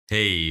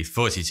Hey,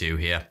 42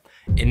 here.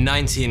 In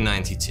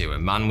 1992, a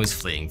man was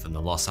fleeing from the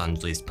Los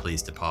Angeles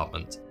Police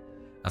Department.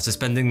 After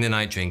spending the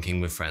night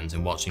drinking with friends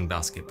and watching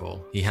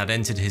basketball, he had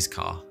entered his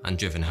car and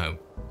driven home.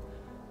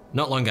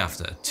 Not long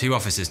after, two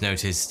officers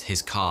noticed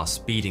his car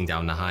speeding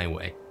down the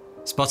highway.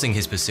 Spotting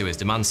his pursuers,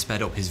 the man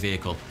sped up his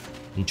vehicle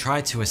and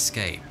tried to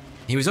escape.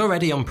 He was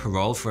already on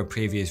parole for a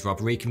previous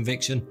robbery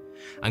conviction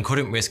and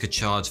couldn't risk a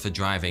charge for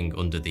driving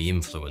under the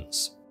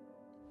influence.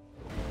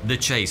 The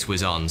chase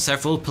was on,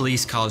 several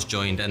police cars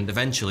joined, and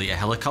eventually a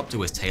helicopter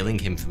was tailing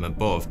him from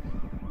above,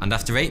 and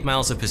after 8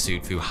 miles of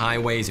pursuit through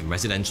highways and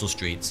residential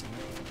streets,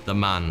 the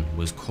man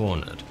was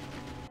cornered.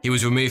 He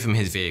was removed from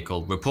his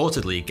vehicle,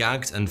 reportedly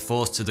gagged and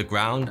forced to the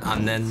ground,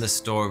 and then the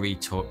story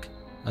took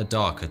a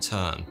darker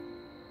turn.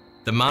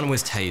 The man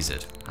was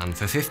tasered, and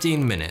for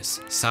 15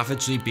 minutes,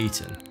 savagely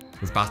beaten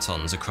with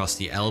batons across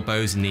the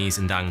elbows, knees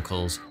and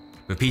ankles,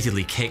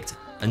 repeatedly kicked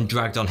and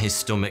dragged on his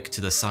stomach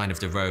to the side of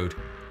the road,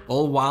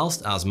 all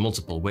whilst, as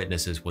multiple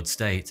witnesses would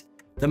state,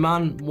 the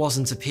man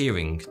wasn't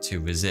appearing to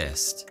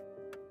resist.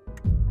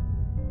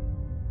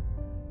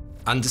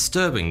 And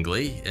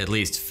disturbingly, at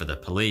least for the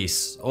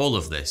police, all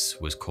of this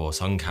was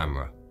caught on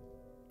camera.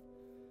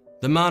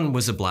 The man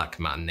was a black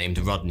man named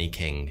Rodney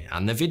King,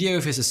 and the video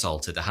of his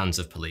assault at the hands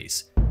of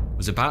police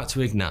was about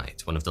to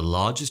ignite one of the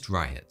largest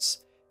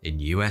riots in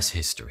US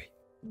history.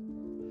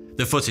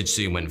 The footage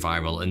soon went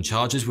viral and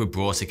charges were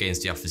brought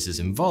against the officers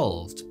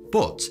involved,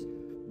 but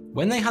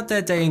when they had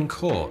their day in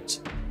court,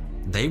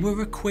 they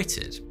were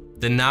acquitted.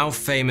 The now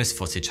famous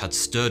footage had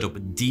stirred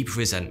up deep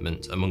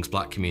resentment amongst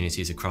black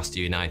communities across the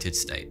United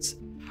States,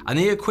 and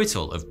the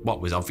acquittal of what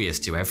was obvious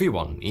to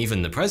everyone,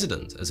 even the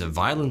president, as a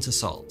violent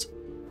assault,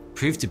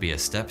 proved to be a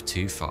step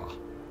too far.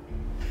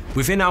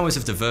 Within hours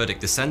of the verdict,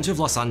 the center of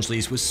Los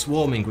Angeles was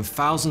swarming with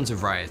thousands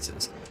of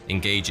rioters,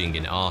 engaging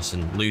in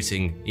arson,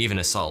 looting, even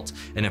assault,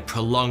 in a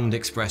prolonged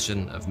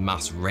expression of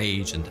mass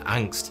rage and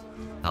angst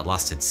that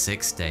lasted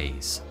 6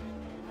 days.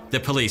 The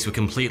police were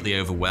completely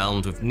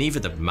overwhelmed with neither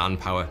the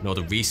manpower nor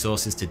the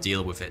resources to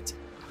deal with it,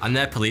 and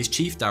their police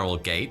chief,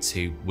 Daryl Gates,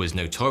 who was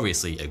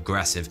notoriously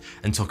aggressive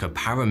and took a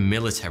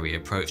paramilitary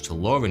approach to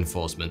law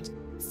enforcement,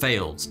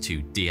 failed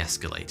to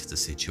de-escalate the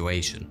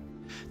situation.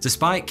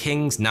 Despite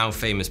King's now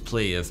famous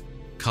plea of,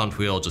 "Can't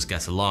we all just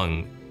get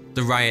along?"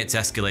 the riots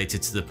escalated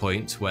to the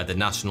point where the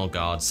National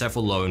Guard,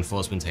 several law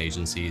enforcement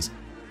agencies,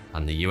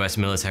 and the US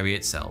military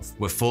itself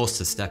were forced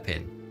to step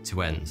in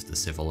to end the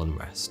civil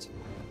unrest.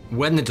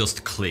 When the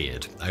dust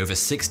cleared, over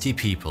 60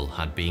 people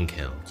had been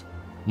killed,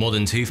 more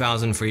than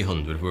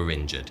 2,300 were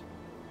injured,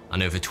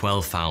 and over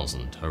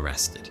 12,000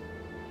 arrested.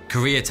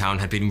 Koreatown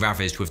had been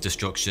ravaged with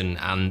destruction,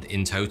 and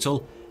in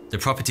total, the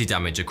property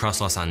damage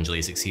across Los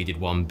Angeles exceeded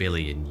 $1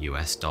 billion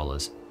US.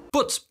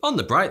 But on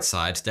the bright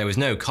side, there was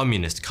no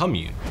communist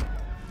commune.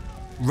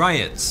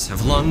 Riots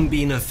have long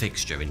been a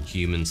fixture in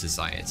human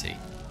society.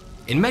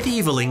 In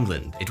medieval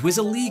England, it was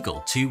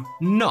illegal to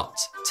not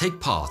take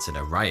part in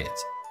a riot,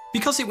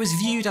 because it was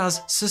viewed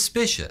as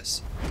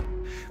suspicious.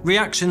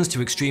 Reactions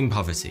to extreme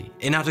poverty,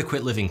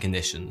 inadequate living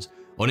conditions,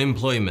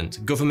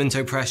 unemployment, government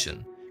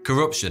oppression,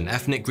 corruption,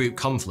 ethnic group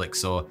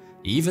conflicts, or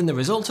even the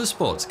result of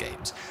sports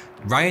games.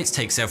 Riots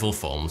take several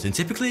forms and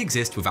typically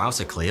exist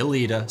without a clear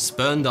leader,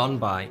 spurred on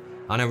by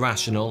an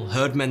irrational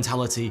herd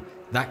mentality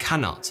that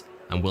cannot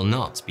and will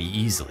not be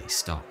easily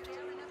stopped.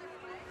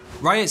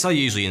 Riots are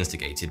usually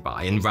instigated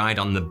by and ride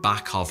on the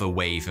back of a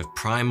wave of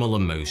primal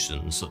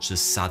emotions such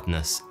as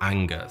sadness,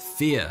 anger,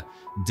 fear,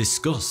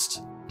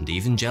 disgust, and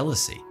even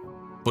jealousy.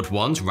 But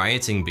once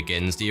rioting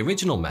begins, the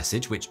original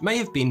message, which may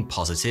have been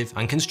positive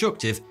and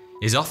constructive,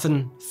 is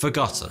often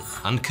forgotten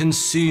and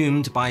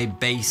consumed by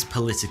base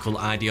political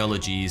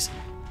ideologies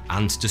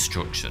and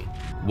destruction,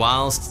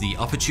 whilst the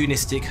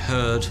opportunistic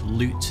herd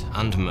loot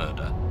and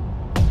murder.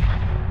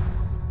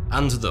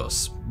 And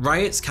thus,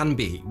 riots can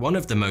be one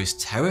of the most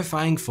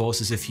terrifying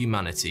forces of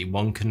humanity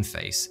one can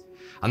face,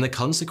 and the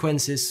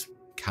consequences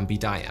can be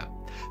dire,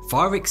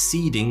 far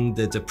exceeding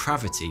the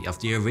depravity of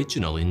the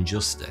original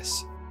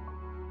injustice.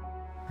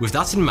 With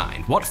that in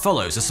mind, what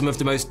follows are some of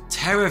the most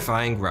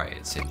terrifying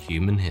riots in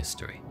human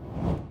history.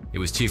 It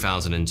was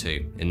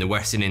 2002, in the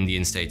western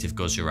Indian state of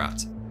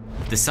Gujarat.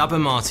 The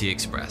Sabarmati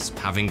Express,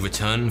 having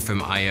returned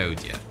from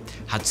Ayodhya,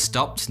 had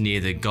stopped near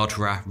the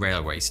Godhra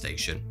railway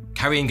station,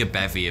 carrying a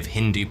bevy of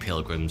Hindu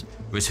pilgrims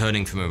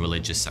returning from a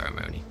religious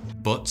ceremony.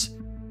 But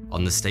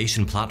on the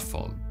station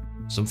platform,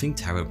 something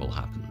terrible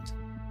happened.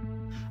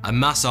 A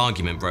mass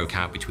argument broke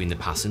out between the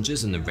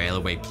passengers and the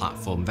railway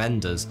platform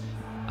vendors,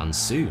 and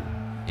soon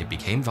it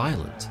became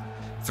violent.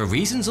 For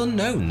reasons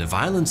unknown, the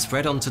violence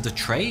spread onto the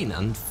train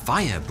and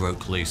fire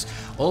broke loose,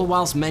 all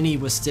whilst many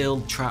were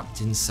still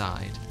trapped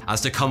inside.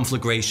 As the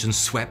conflagration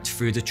swept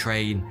through the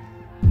train,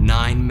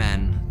 9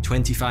 men,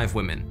 25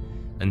 women,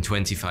 and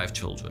 25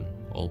 children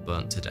all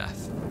burnt to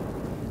death.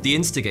 The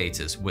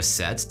instigators were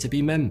said to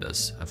be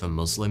members of a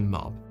Muslim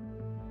mob.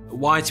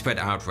 Widespread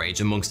outrage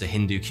amongst the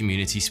Hindu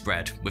community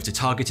spread, with the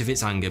target of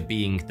its anger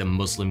being the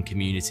Muslim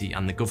community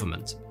and the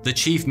government. The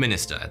chief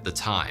minister at the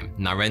time,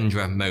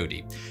 Narendra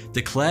Modi,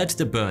 declared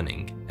the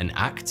burning an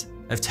act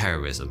of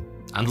terrorism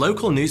and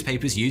local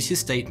newspapers used his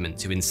statement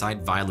to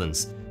incite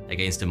violence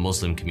against a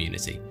Muslim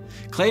community.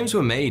 Claims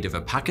were made of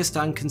a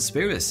Pakistan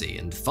conspiracy,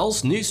 and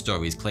false news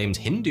stories claimed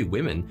Hindu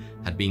women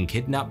had been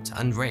kidnapped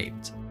and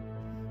raped.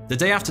 The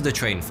day after the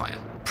train fire,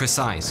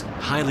 precise,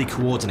 highly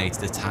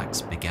coordinated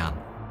attacks began.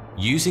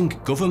 Using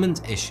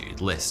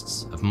government-issued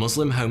lists of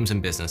Muslim homes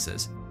and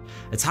businesses,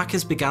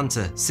 attackers began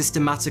to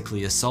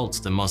systematically assault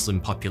the Muslim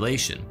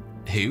population,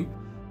 who,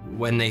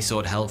 when they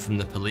sought help from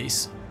the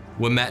police,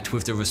 were met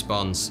with the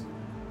response,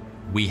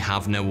 "We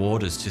have no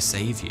orders to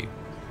save you."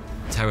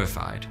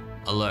 Terrified,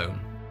 alone,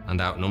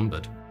 and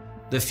outnumbered,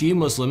 the few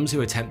Muslims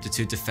who attempted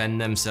to defend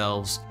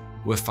themselves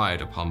were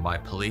fired upon by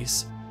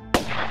police,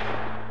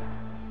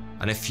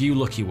 and a few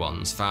lucky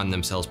ones found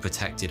themselves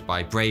protected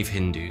by brave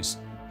Hindus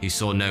who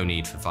saw no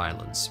need for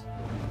violence.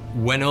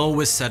 When all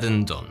was said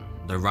and done,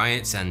 the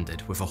riots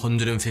ended with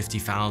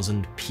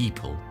 150,000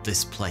 people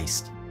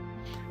displaced,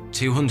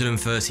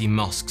 230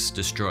 mosques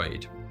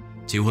destroyed,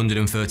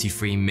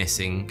 233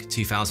 missing,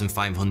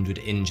 2,500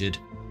 injured,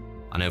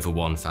 and over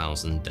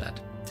 1,000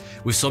 dead,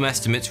 with some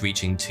estimates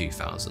reaching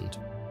 2,000.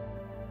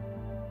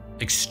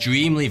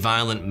 Extremely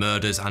violent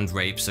murders and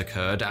rapes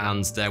occurred,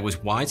 and there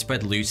was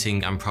widespread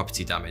looting and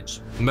property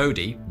damage.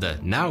 Modi, the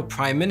now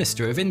Prime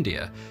Minister of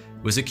India,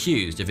 was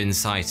accused of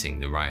inciting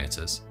the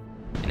rioters.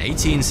 In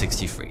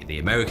 1863, the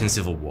American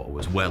Civil War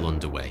was well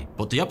underway,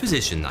 but the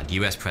opposition that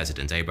US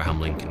President Abraham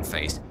Lincoln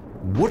faced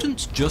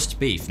wouldn't just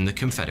be from the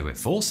Confederate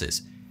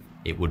forces.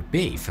 It would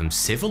be from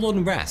civil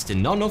unrest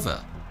in none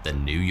other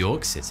than New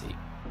York City.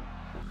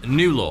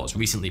 New laws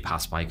recently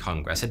passed by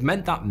Congress had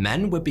meant that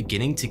men were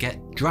beginning to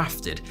get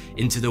drafted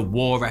into the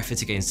war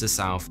effort against the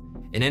South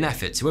in an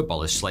effort to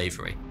abolish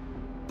slavery.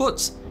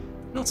 But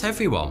not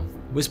everyone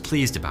was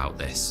pleased about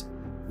this.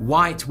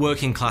 White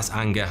working class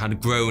anger had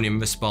grown in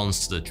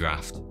response to the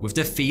draft, with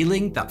the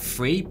feeling that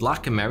free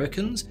black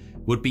Americans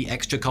would be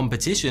extra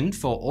competition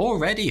for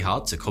already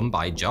hard to come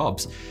by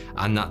jobs,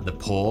 and that the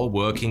poor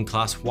working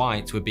class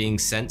whites were being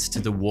sent to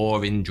the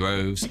war in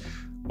droves,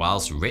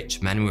 whilst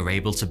rich men were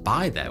able to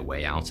buy their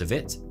way out of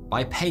it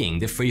by paying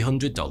the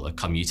 $300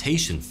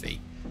 commutation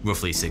fee,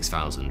 roughly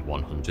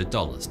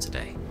 $6,100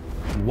 today.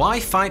 Why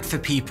fight for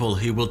people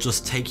who will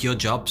just take your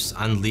jobs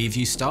and leave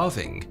you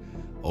starving?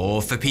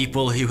 Or for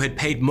people who had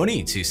paid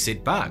money to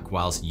sit back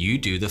whilst you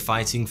do the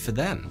fighting for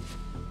them?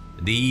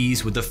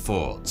 These were the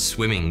thoughts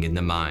swimming in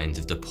the mind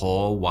of the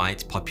poor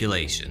white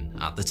population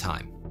at the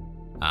time.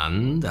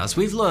 And as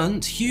we've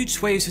learned, huge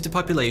swathes of the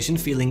population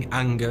feeling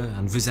anger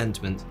and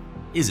resentment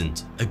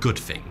isn't a good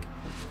thing,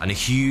 and a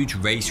huge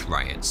race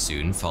riot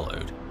soon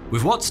followed,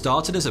 with what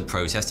started as a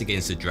protest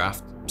against the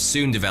draft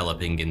soon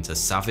developing into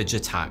savage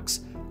attacks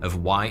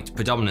of white,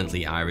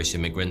 predominantly Irish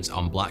immigrants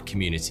on black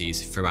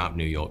communities throughout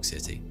New York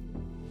City.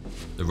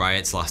 The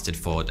riots lasted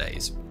 4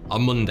 days.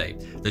 On Monday,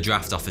 the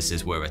draft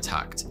offices were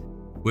attacked,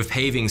 with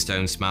paving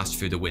stones smashed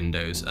through the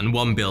windows, and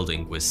one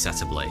building was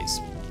set ablaze.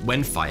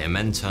 When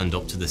firemen turned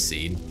up to the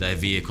scene, their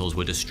vehicles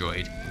were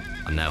destroyed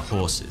and their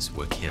horses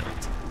were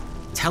killed.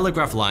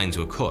 Telegraph lines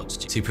were cut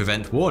to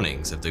prevent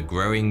warnings of the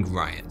growing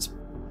riot.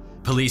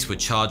 Police were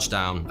charged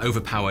down,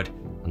 overpowered,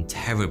 and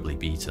terribly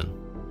beaten.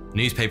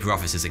 Newspaper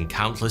offices in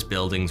countless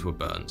buildings were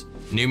burned.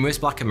 Numerous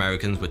black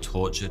Americans were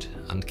tortured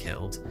and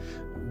killed.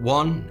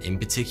 One, in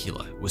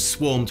particular, was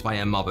swarmed by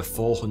a mob of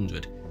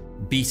 400,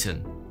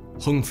 beaten,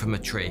 hung from a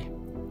tree,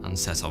 and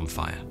set on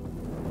fire.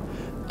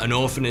 An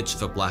orphanage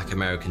for black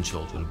American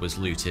children was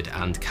looted,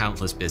 and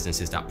countless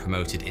businesses that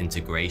promoted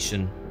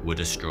integration were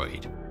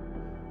destroyed.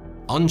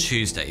 On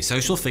Tuesday,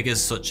 social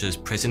figures such as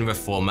prison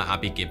reformer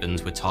Abby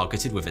Gibbons were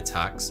targeted with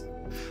attacks,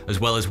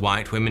 as well as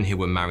white women who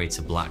were married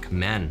to black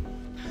men.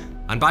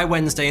 And by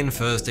Wednesday and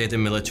Thursday, the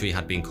military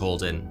had been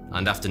called in,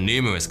 and after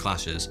numerous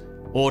clashes,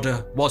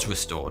 order was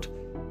restored,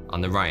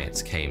 and the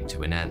riots came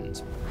to an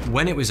end.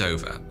 When it was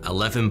over,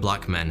 11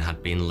 black men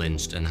had been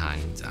lynched and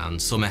hanged,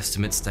 and some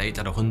estimates state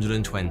that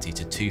 120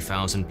 to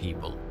 2,000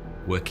 people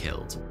were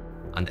killed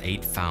and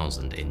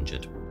 8,000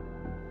 injured.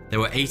 There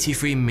were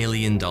 $83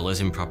 million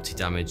in property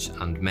damage,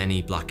 and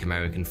many black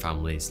American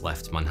families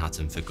left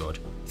Manhattan for good,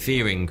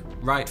 fearing,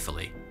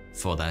 rightfully,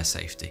 for their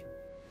safety.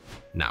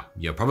 Now,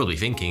 you're probably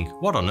thinking,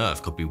 what on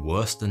earth could be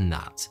worse than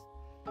that?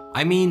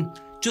 I mean,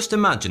 just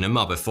imagine a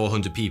mob of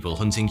 400 people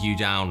hunting you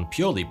down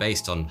purely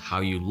based on how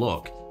you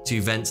look to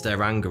vent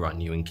their anger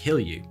on you and kill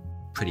you.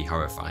 Pretty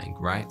horrifying,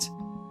 right?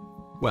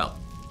 Well,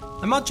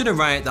 imagine a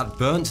riot that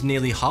burnt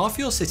nearly half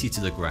your city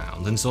to the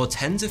ground and saw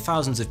tens of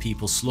thousands of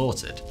people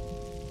slaughtered.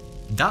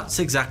 That's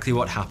exactly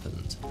what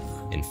happened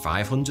in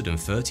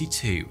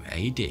 532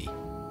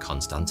 AD,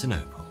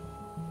 Constantinople.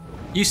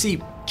 You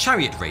see,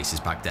 chariot races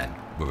back then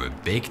were a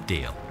big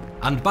deal.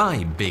 And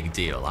by big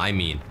deal, I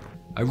mean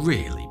a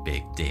really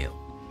big deal.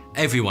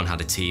 Everyone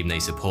had a team they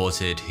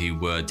supported who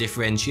were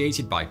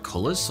differentiated by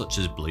colours such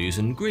as blues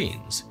and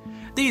greens.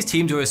 These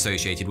teams were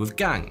associated with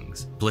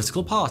gangs,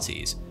 political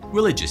parties,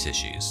 religious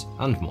issues,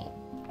 and more.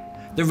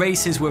 The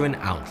races were an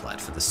outlet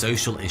for the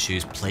social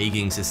issues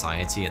plaguing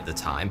society at the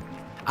time,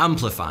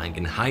 amplifying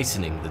and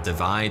heightening the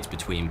divides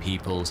between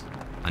peoples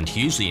and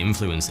hugely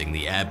influencing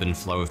the ebb and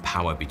flow of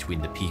power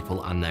between the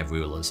people and their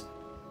rulers.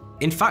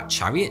 In fact,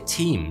 chariot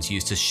teams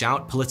used to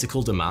shout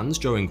political demands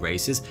during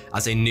races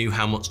as they knew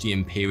how much the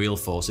imperial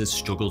forces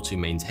struggled to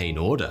maintain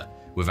order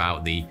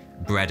without the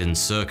bread and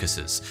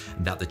circuses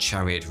that the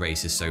chariot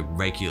races so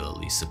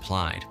regularly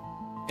supplied.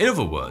 In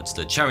other words,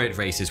 the chariot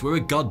races were a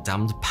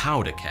goddamned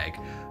powder keg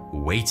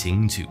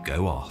waiting to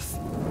go off.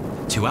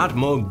 To add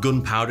more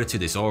gunpowder to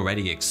this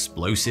already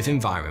explosive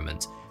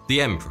environment, the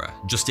Emperor,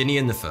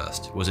 Justinian I,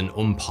 was an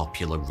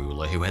unpopular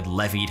ruler who had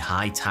levied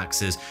high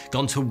taxes,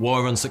 gone to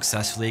war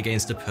unsuccessfully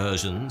against the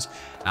Persians,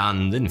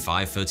 and in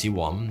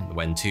 531,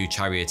 when 2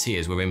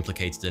 charioteers were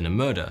implicated in a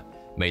murder,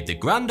 made the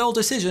grand old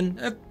decision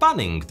of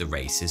banning the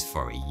races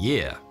for a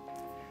year.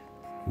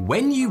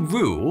 When you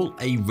rule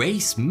a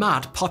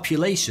race-mad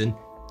population,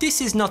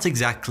 this is not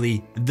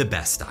exactly the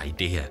best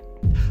idea.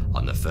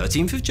 On the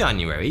 13th of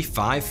January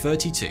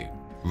 532,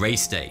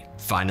 race day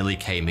finally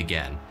came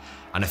again,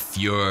 and a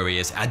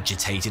furious,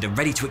 agitated and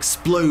ready to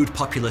explode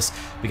populace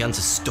began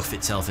to stuff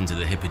itself into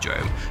the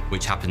Hippodrome,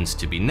 which happened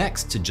to be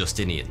next to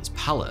Justinian's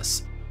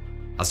palace.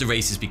 As the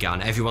races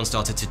began, everyone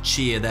started to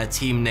cheer their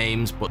team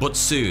names, but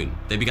soon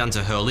they began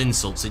to hurl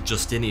insults at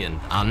Justinian,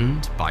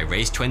 and by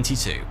race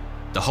 22,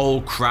 the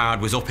whole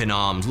crowd was up in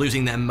arms,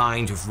 losing their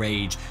mind with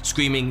rage,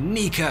 screaming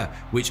 "Nika,"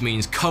 which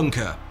means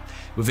conquer.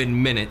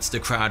 Within minutes, the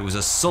crowd was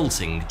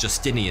assaulting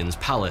Justinian's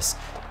palace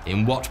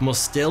in what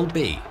must still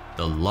be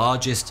the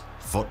largest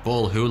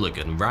football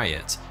hooligan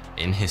riot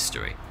in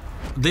history.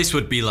 This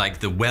would be like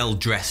the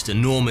well-dressed,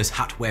 enormous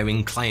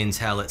hat-wearing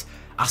clientele at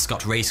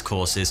Ascot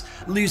racecourses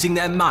losing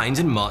their minds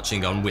and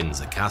marching on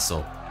Windsor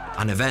Castle,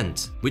 an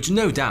event which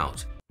no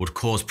doubt would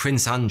cause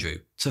Prince Andrew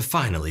to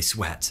finally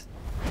sweat.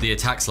 The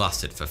attacks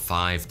lasted for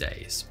 5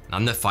 days,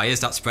 and the fires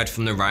that spread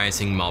from the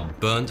rioting mob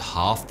burnt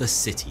half the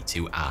city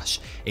to ash,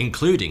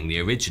 including the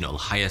original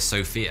Hagia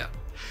Sophia,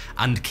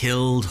 and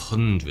killed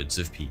hundreds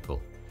of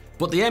people.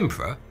 But the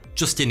Emperor,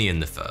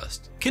 Justinian I,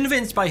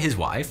 convinced by his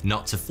wife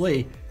not to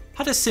flee,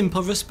 had a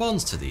simple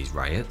response to these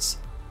riots: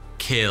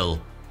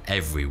 kill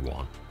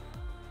everyone.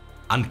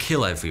 And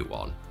kill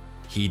everyone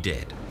he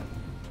did.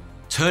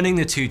 Turning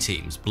the 2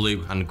 teams,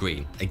 blue and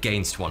green,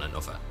 against one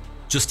another,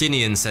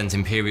 Justinian sent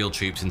imperial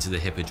troops into the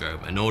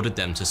Hippodrome and ordered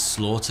them to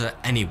slaughter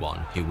anyone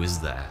who was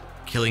there,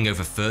 killing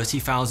over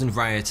 30,000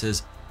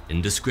 rioters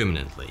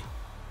indiscriminately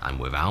and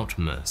without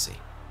mercy.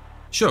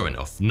 Sure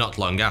enough, not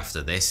long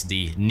after this,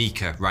 the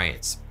Nika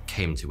riots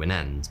came to an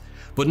end,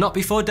 but not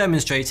before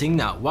demonstrating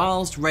that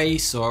whilst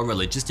race or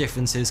religious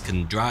differences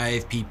can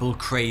drive people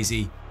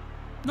crazy,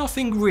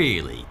 nothing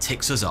really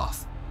ticks us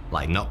off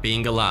like not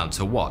being allowed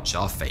to watch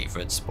our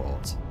favourite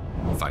sport.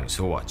 Thanks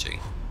for watching.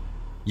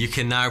 You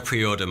can now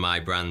pre-order my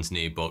brand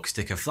new book,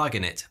 Stick a Flag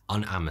in It,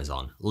 on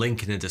Amazon,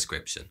 link in the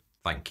description.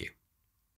 Thank you.